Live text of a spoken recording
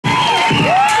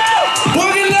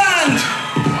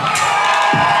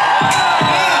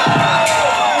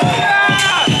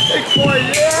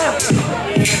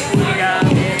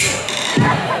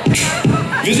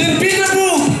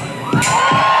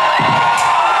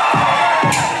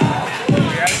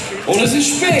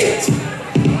spät.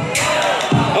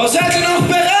 Aber seid ihr noch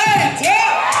bereit? Ja?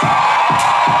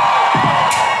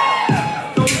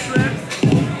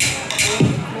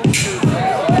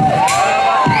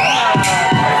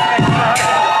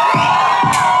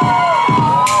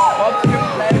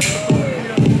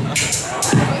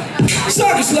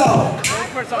 Sag es laut!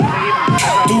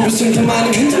 Du bist hinter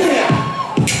meinem Hintern her.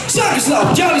 Sag es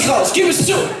laut, ja, alles raus, gib es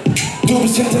zu. Du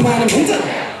bist hinter meinem Hintern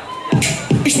her.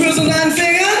 Ich spür's an deinen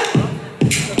Fingern.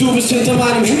 Du bist hinter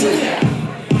meinem Hintern her.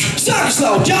 Sag es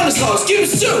laut, ja, alles raus, gib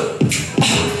es zu.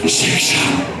 Schick, Schock.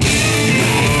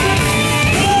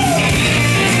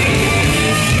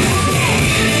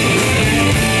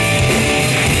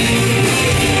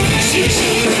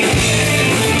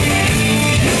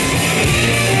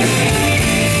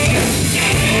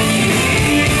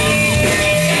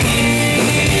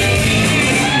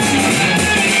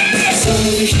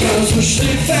 Ich kann so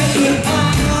schnell fällt mir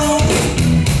auf,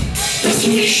 dass du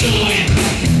mich scheu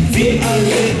wie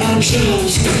alle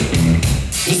anschaust.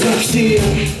 Du sagst dir,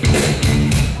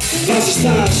 was ist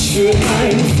das für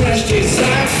ein Fresh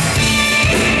Design?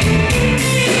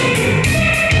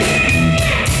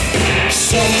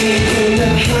 Socken in der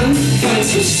Hand,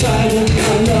 weiße Seide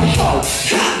an der Haut.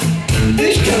 Ha!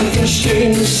 Ich kann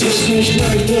verstehen, es ist nicht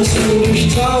leicht, dass du dich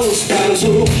traust.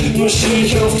 Also marschier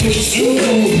ich auf dich zu.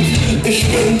 Ich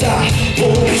bin da, wo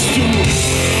bist du?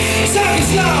 Sag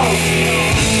es laut!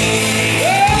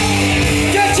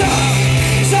 Get up!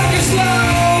 Sag es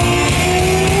laut!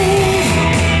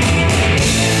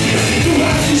 Du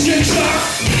hast die Schick, Schock,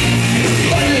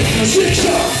 weil ich bin Schick,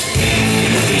 Schock.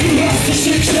 Du hast die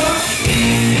Schick, Schock,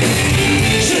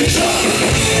 Schick, Schock.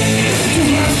 Du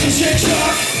hast die Schick,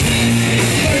 Schock,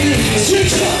 weil ich bin Schick,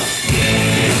 Schock.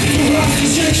 Du hast die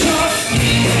Schick, Schock,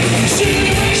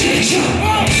 Schick, Schock.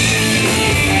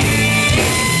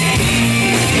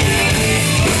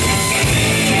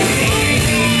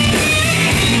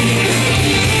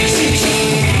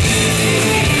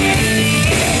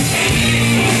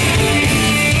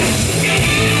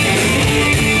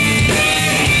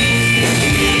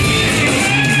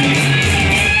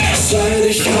 Seit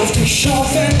ich auf dich schau,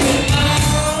 fällt mir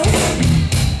auf,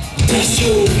 dass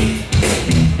du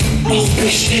auf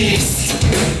mich stehst.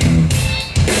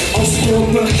 Ausdruck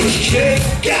mach ich Krieg,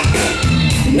 ja,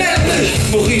 nämlich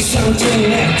Maurice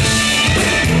Antoinette.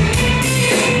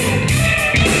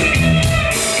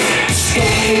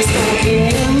 Stock ist auch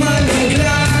in meinem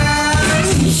Glas.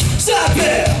 Sag,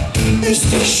 wer ist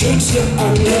der Schönste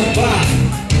an der Bar?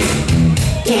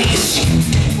 Das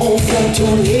Enfant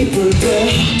horrible de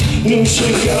New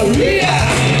Chicaria.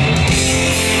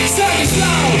 Sag es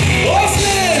laut,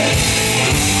 Oslip!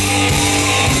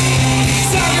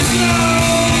 Sag es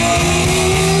laut!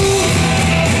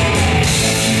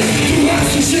 Du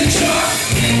hast die Schick, Schock,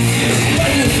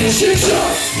 weil ich bin Schick,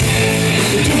 Schock.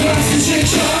 Du hast die Schick,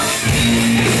 Schock,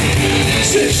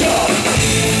 Schick, Schock.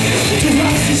 Du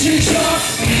hast die Schick, Schock,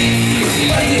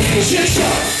 weil ich bin Schick,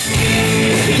 Schock.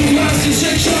 Du hast die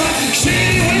Schick, Schock, steh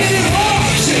when you walk,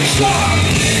 Schick, Schock.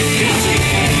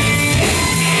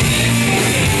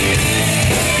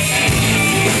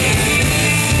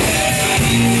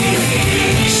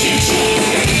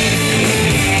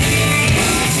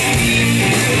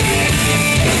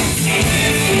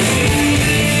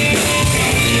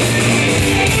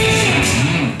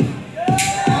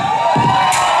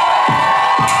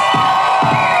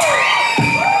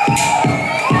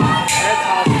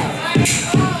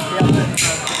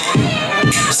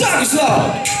 Sag es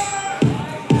laut!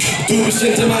 Du bist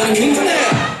hinter meinem Hintern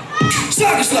her.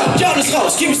 Sag es laut, ja, alles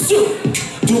raus, gib es zu.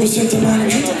 Du bist hinter meinem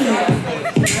Hintern her.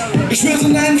 Ich spür's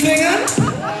an deinen Fingern.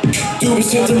 Du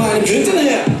bist hinter meinem Hintern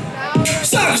her.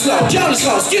 Sag es laut, ja, alles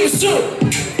raus, gib es zu.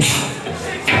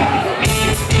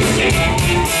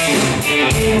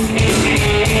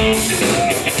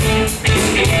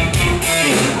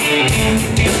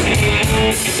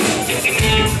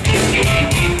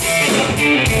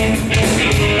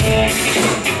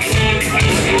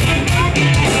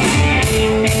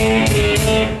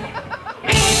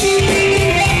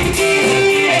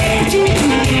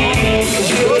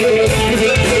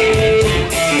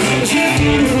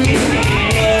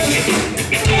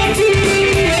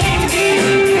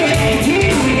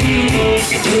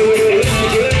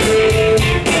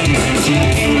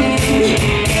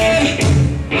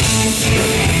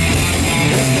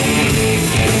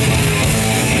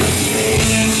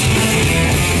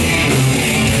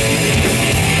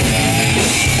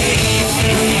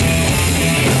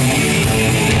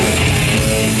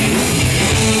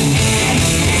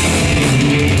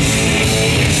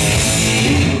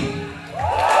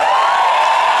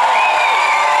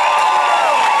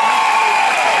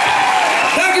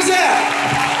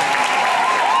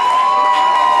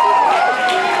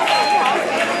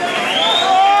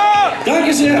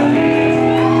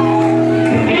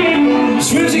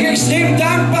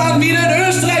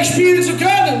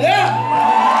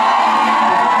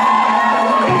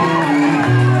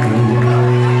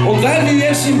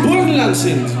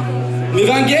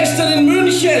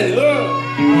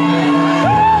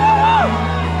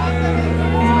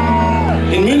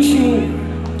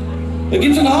 Da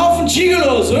gibt's einen Haufen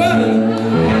Gigolos, oder?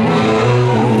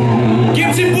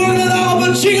 Gibt's im Burgenland auch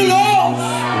einen Gigolo?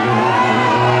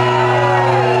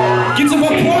 Gibt's ein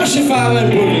paar Porsche-Fahrer im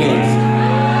Burgenland?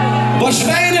 Ein paar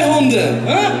Schweinehunde,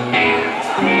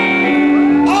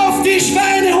 Auf die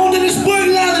Schweinehunde des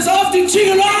Burgenlandes, auf die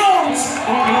Gigolos!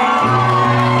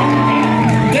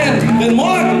 Denn, wenn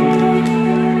morgen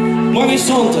ist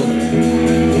Sonntag,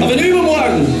 aber wenn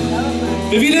übermorgen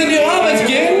wir wieder in die Arbeit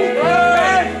gehen,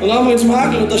 und dann haben wir zum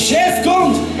Hakeln und der Chef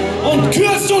kommt und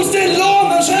kürzt uns den Lohn,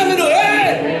 dann schreiben wir nur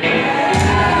hey!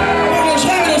 Und dann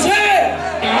schreiben wir uns hey!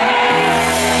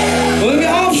 Und wenn wir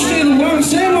aufstehen und morgen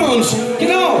sehen wir uns,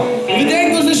 genau, und wir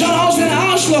denken uns, wir schauen aus wie ein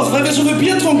Arschloch, weil wir so viel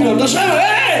Bier getrunken haben, dann schreiben wir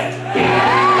hey!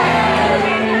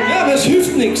 Ja, aber es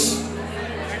hilft nichts.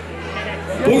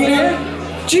 Burgenland,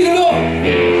 Gigolo!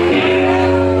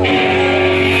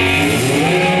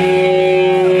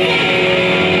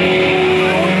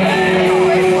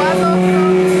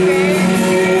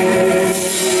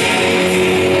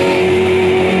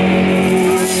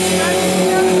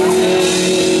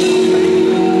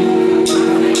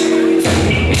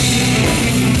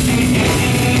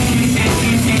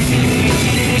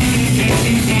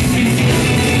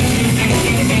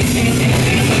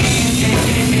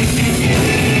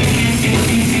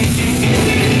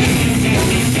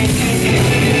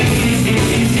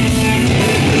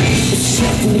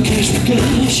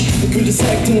 Ik wil de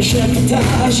secte en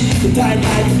chantage, met dein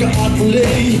eigen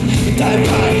Atelier, mit deinem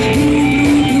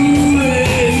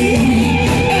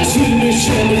Es will mich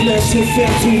schämen, letzte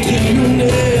Pferd zum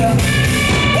Trillionär.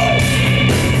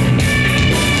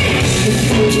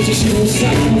 Ich wollte dich nur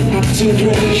sagen,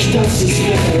 aktuell, das ist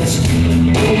wert.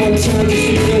 Aber man zahlt dich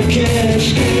wieder Cash,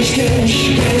 Cash, Cash,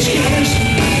 Cash, Cash.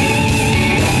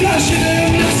 Flasche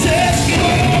in das Set,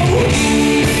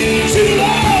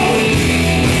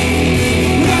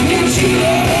 too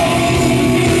low.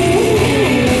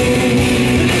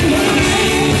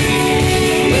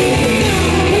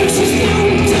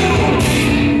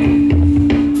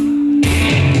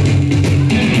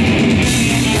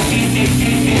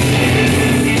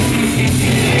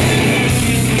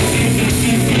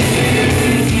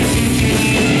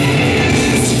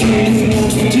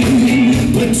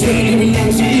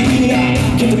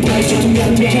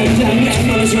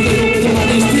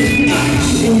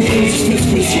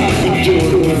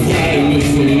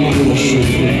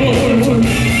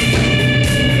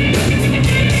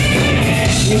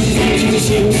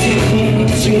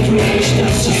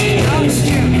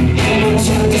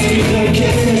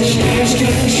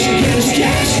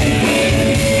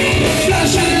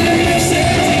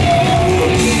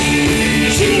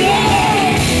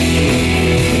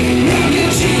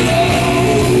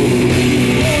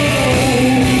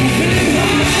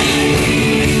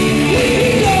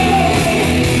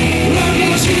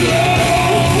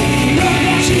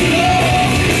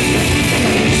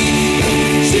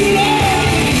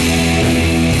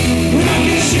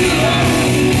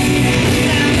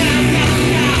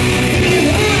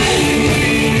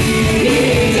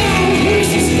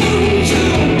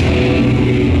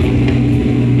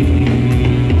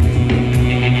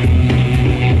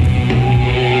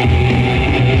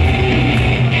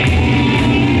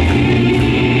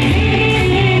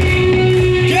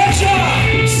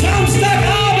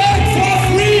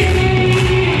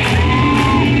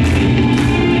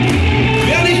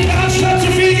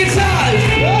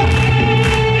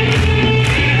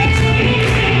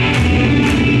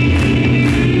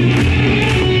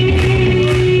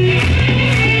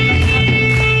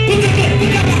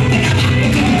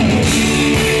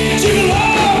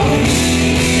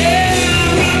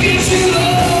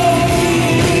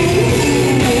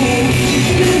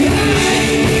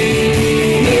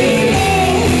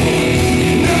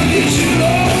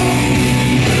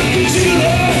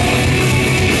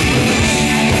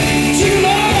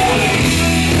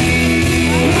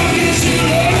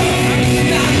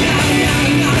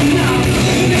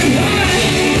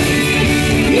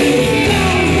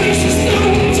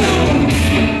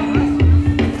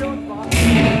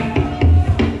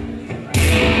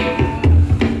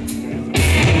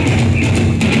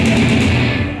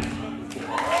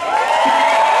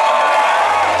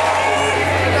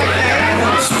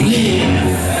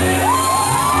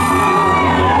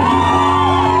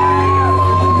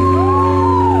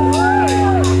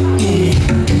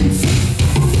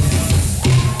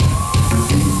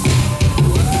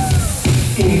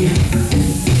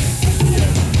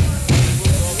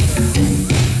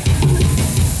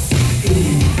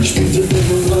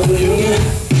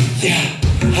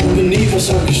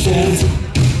 gestellt,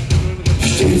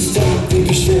 stehst da wie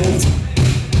beschwert,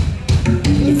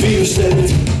 wie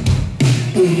bestellt.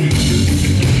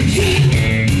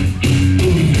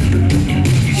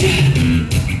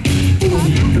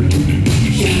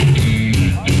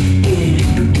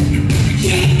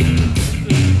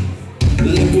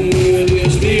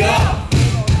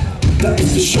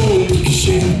 ist schon nicht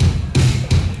geschehen.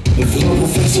 Frau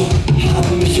Professor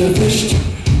haben mich erwischt,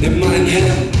 in meinen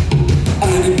Händen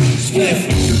einen Spliff.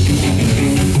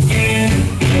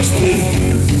 Spliff.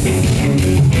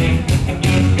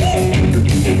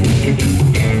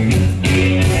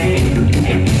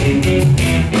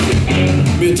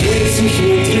 Mir dreht sich,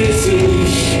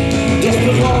 doch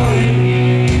bereuen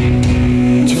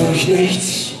tu ich nichts.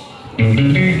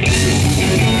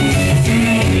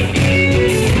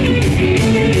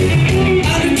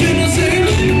 Alle Kinder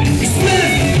singen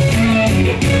Spliff.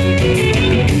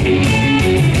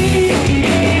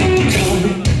 Komm,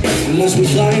 lass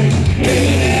mich rein,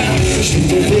 steht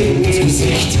der Regen ins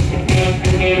Gesicht.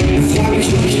 Frag mich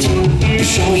nicht, wie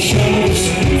schau ich aus,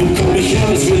 wo komm ich her,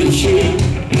 was will ich hier?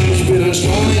 Ich bin ein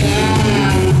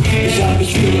Streuner, ich hab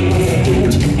mich wieder mal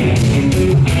verdient.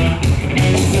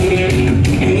 Auch wenn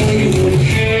mein Geruch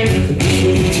dich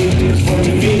irritiert, ich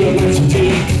wollte wieder mal zu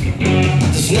dir.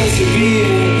 Das letzte Bier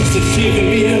ist jetzt hier in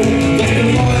mir, doch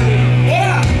bereuen,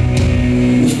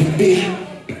 nicht mit mir.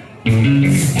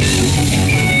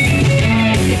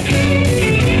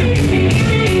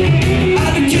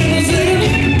 Alle Kinder singen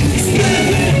Spliff.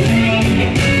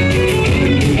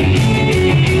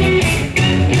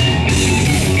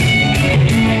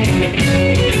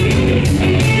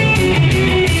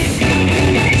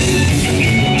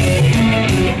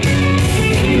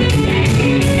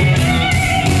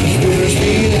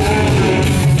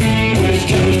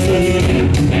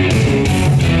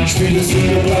 Spiele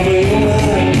super brave Junge,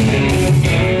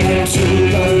 absolut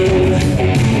brave Junge.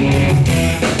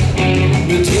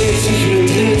 Mir dreht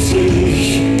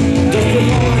sich, doch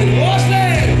bereuen,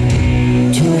 Oslip,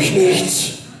 tu ich nichts.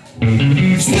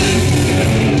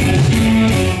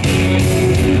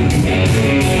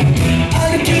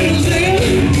 Alle Kinder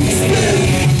singen Spliff.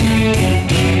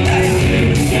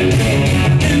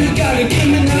 Illegale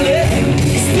Kriminelle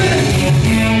Spliff.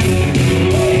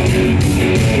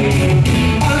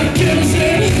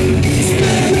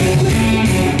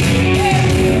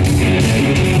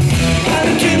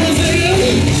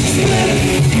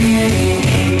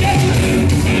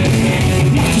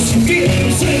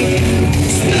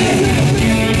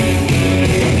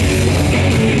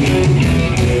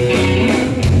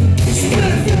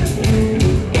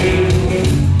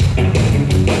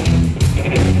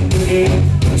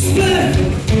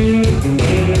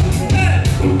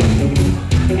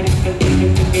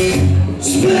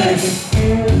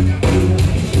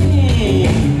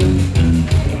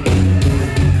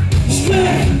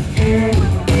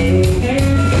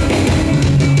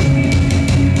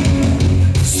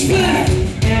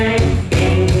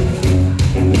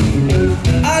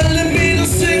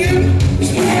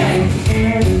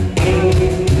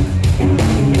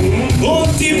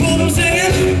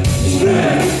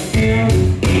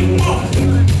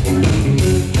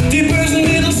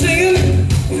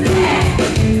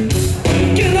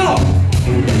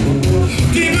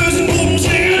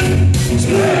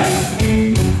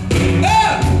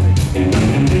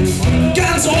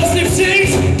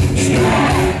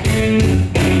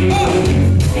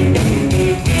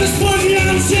 Das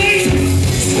Burgenland singt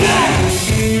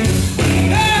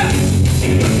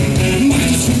macht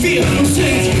es für wir und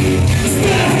singt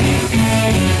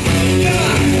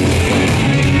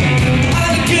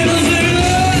alle Kinder singen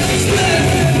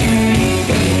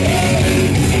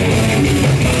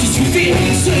macht es für wir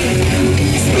und singt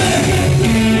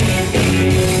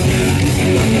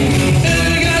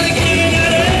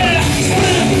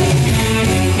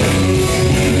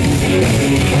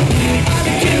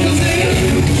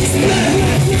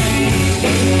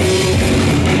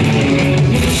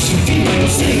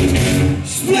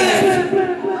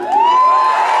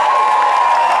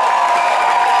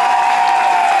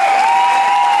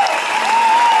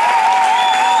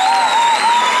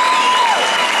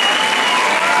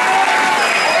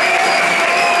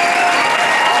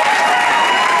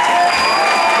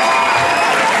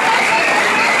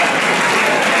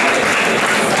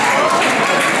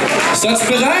Seid ihr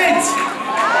bereit?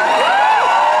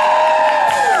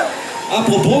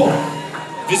 Apropos,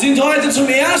 wir sind heute zum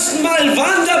ersten Mal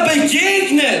Wander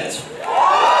begegnet.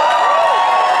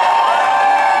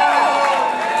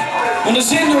 Und es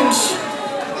sind uns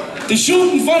die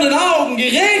Schuppen von den Augen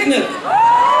geregnet.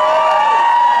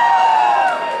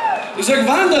 Ich sag,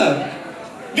 Wander,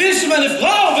 willst du meine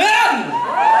Frau werden?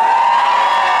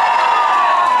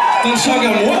 Dann sag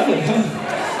am Morgen.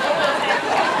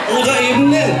 Oder eben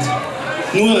nicht.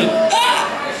 Nur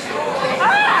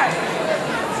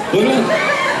oder?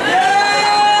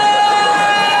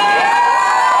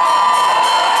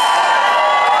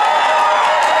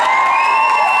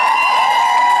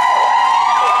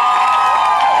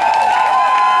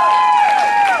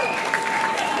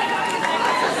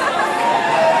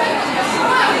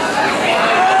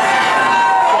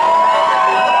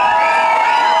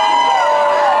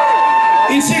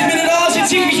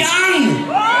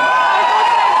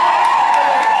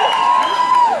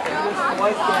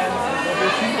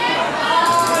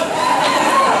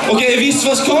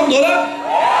 wisst was kommt, oder?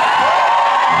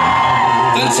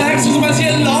 Dann zeigst du mal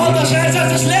hier lauter Scheiß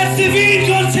als das letzte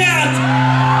Wien-Konzert!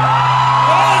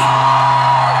 Ja?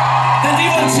 Denn die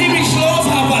waren ziemlich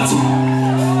schlafhappert.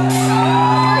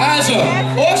 Also,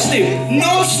 Oslip,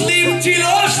 no sleep till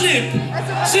Oslip!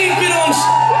 Singt mit uns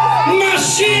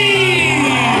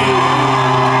Maschin!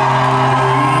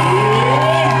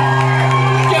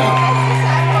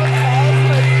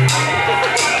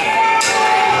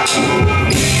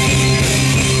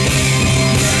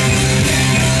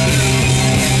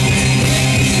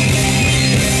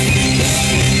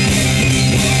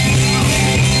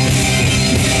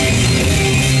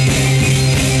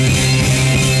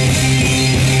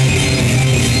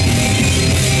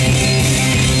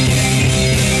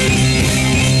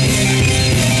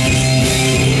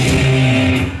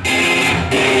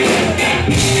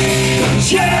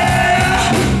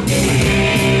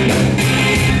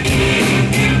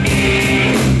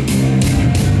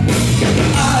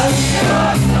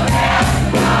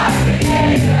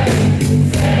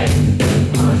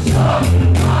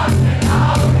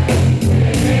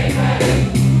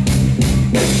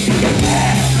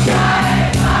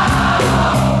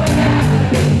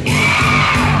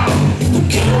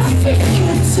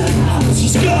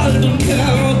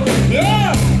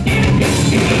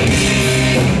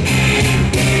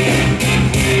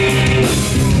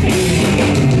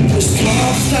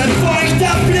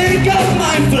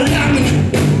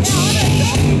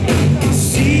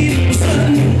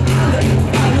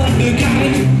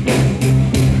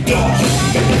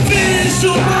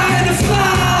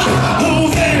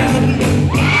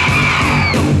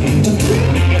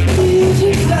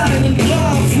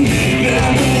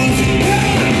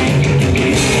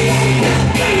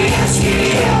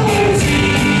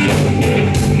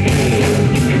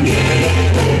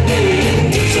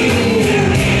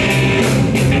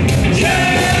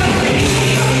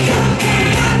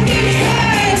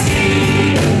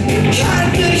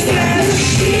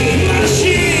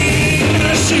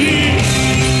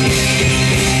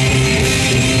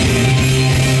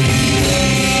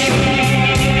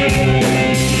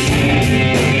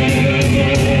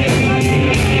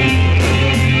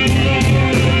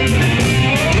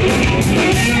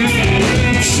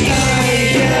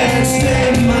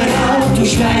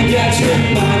 Steig jetzt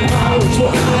mit meinem Auto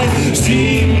ein,